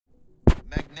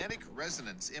Magnetic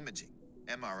resonance imaging,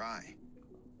 MRI,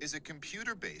 is a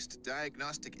computer-based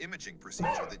diagnostic imaging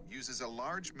procedure that uses a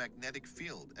large magnetic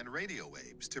field and radio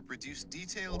waves to produce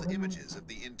detailed images of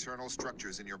the internal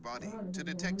structures in your body to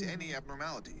detect any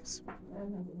abnormalities.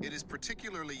 It is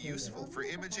particularly useful for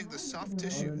imaging the soft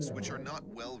tissues which are not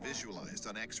well visualized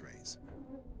on X-rays.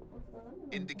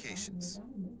 Indications.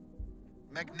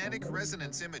 Magnetic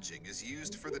resonance imaging is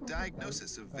used for the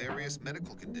diagnosis of various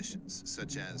medical conditions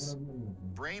such as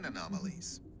brain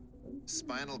anomalies,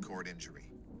 spinal cord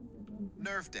injury,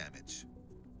 nerve damage,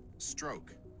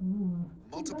 stroke,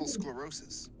 multiple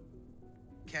sclerosis,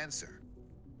 cancer,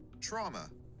 trauma,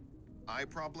 eye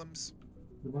problems,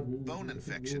 bone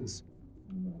infections,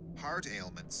 heart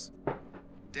ailments,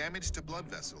 damage to blood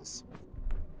vessels,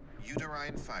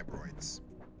 uterine fibroids.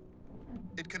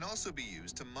 It can also be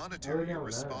used to monitor your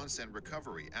response and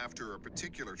recovery after a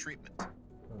particular treatment.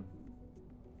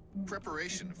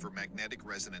 Preparation for magnetic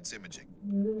resonance imaging.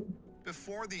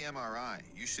 Before the MRI,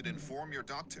 you should inform your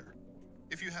doctor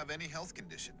if you have any health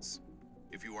conditions,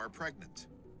 if you are pregnant,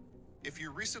 if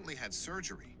you recently had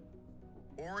surgery,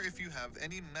 or if you have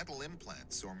any metal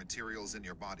implants or materials in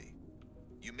your body.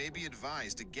 You may be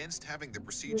advised against having the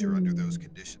procedure under those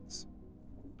conditions.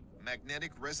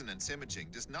 Magnetic resonance imaging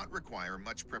does not require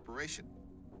much preparation.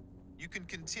 You can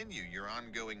continue your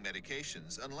ongoing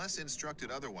medications unless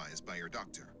instructed otherwise by your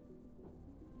doctor.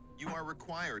 You are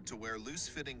required to wear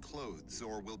loose-fitting clothes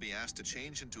or will be asked to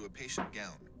change into a patient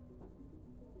gown.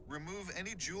 Remove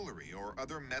any jewelry or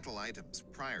other metal items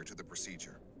prior to the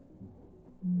procedure.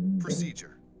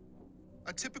 Procedure.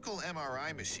 A typical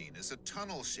MRI machine is a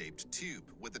tunnel-shaped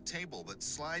tube with a table that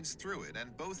slides through it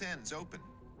and both ends open.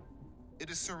 It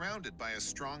is surrounded by a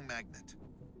strong magnet.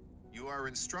 You are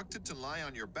instructed to lie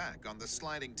on your back on the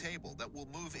sliding table that will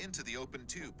move into the open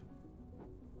tube.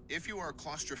 If you are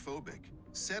claustrophobic,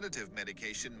 sedative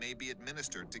medication may be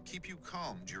administered to keep you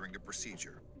calm during the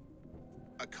procedure.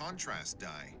 A contrast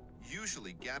dye,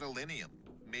 usually gadolinium,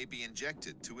 may be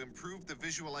injected to improve the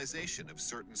visualization of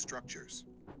certain structures.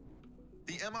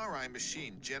 The MRI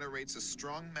machine generates a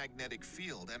strong magnetic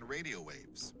field and radio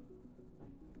waves.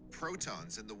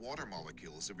 Protons in the water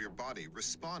molecules of your body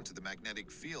respond to the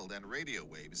magnetic field and radio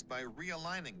waves by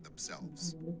realigning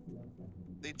themselves.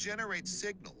 They generate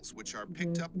signals which are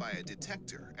picked up by a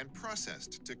detector and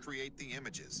processed to create the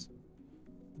images.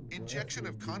 Injection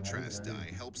of contrast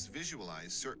dye helps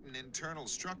visualize certain internal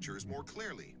structures more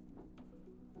clearly.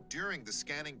 During the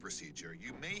scanning procedure,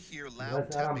 you may hear loud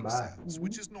tapping sounds,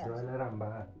 which is normal.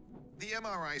 The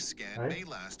MRI scan may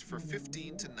last for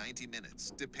 15 to 90 minutes,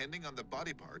 depending on the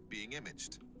body part being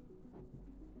imaged.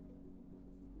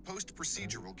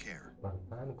 Post-procedural care.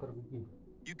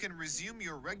 You can resume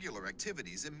your regular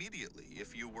activities immediately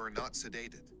if you were not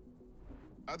sedated.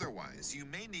 Otherwise, you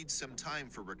may need some time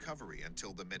for recovery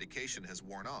until the medication has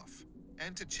worn off,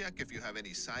 and to check if you have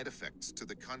any side effects to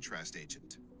the contrast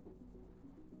agent.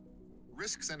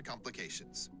 Risks and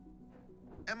complications.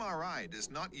 MRI does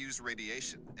not use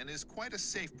radiation and is quite a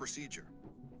safe procedure.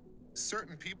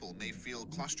 Certain people may feel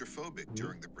claustrophobic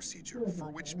during the procedure,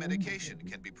 for which medication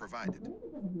can be provided.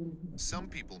 Some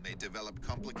people may develop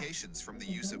complications from the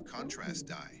use of contrast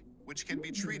dye, which can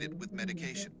be treated with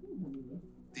medication.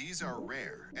 These are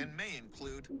rare and may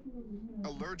include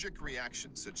allergic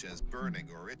reactions such as burning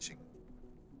or itching,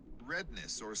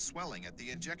 redness or swelling at the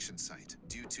injection site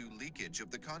due to leakage of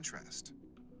the contrast,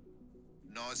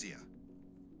 nausea.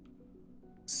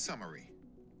 Summary.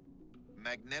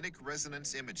 Magnetic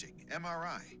resonance imaging,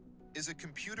 MRI, is a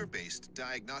computer-based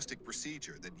diagnostic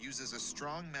procedure that uses a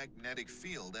strong magnetic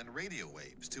field and radio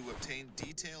waves to obtain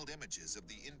detailed images of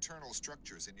the internal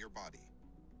structures in your body.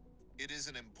 It is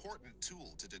an important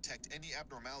tool to detect any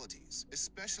abnormalities,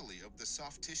 especially of the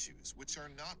soft tissues, which are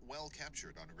not well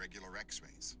captured on regular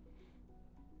X-rays.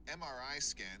 MRI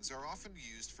scans are often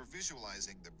used for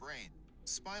visualizing the brain,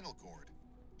 spinal cord,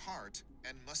 heart,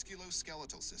 and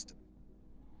musculoskeletal system.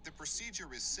 The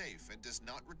procedure is safe and does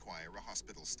not require a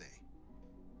hospital stay.